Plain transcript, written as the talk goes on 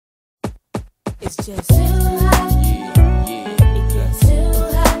It's just too hot. Yeah, yeah. It gets too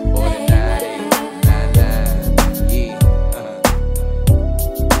hot, baby. 49, yeah.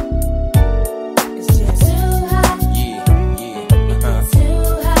 It's just too hot. Yeah, yeah. It gets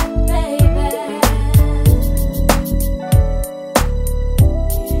too hot, baby.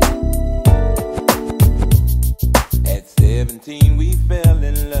 At 17 we fell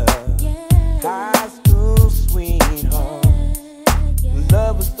in love. Yeah. High school sweetheart.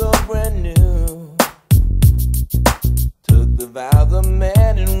 Love was so brand new. Took the vows of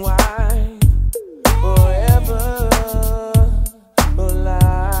man and wife. Forever for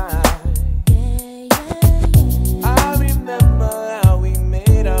life. I remember how we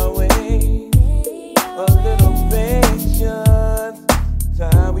made our way. A little patience,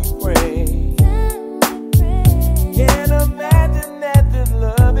 time we pray. Can't imagine that this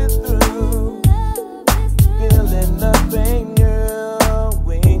love is through. Feeling nothing, girl,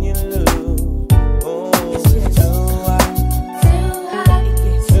 when you lose. Oh, it's too hot, too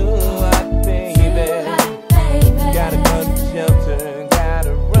hot, baby. Gotta go to shelter,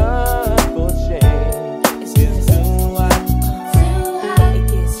 gotta run for shade. It's too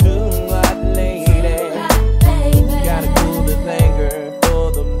hot, lady. Gotta cool this anger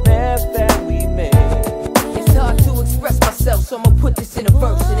for the mess that we made. It's hard to express myself, so I'ma put this in a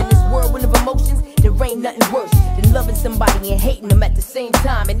verse. And in this whirlwind of emotions, there ain't nothing worse than loving somebody and hating them at the same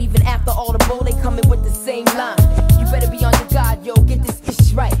time. And even after all the bull, they come in with the same line. You better be on your guard, yo, get this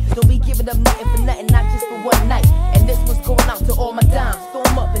ish right. Don't be giving up nothing for nothing, not just for one night. And this one's going out to all my dimes, throw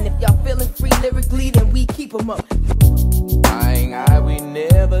 'em up. And if y'all feeling free lyrically, then we keep 'em up. We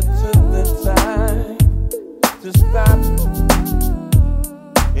never took the time to stop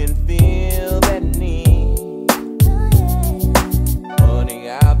and feel that need. Funny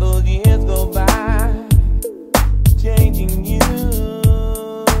how those years go by, changing you,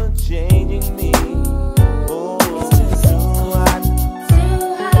 changing me. Oh, it's too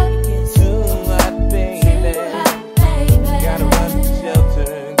hot, baby. Gotta run for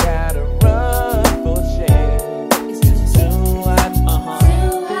shelter, gotta run for shade. It's too hot, too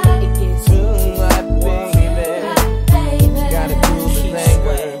hot, baby. Gotta cool the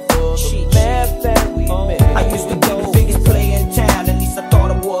anger for the mess that we made. I used to be the biggest player in town, at least I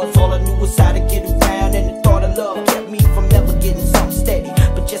thought I was. All I knew was how to get around, and the thought of love kept me from never getting something steady.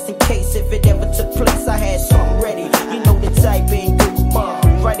 But just in case if it ever took place, I had something ready. You know the type, ain't good with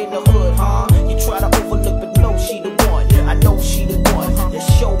mom, right in the hood, huh? You try to overlook, but no, she the one. I know she the one that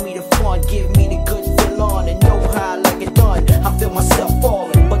show me the fun, give me the good feel on, and know how I like it done. I feel myself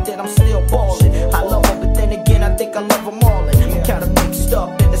falling, but then I'm still balling. I love her, but then again I think I love them all. I'm kinda mixed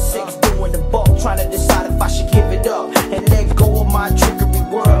up in the six, doing the bulk, trying to decide if I should give it up and let go of my trickery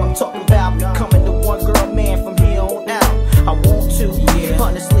world. I'm talking about becoming the one girl man from here on out. I want to,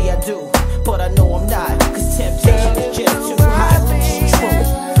 honestly I do, but I know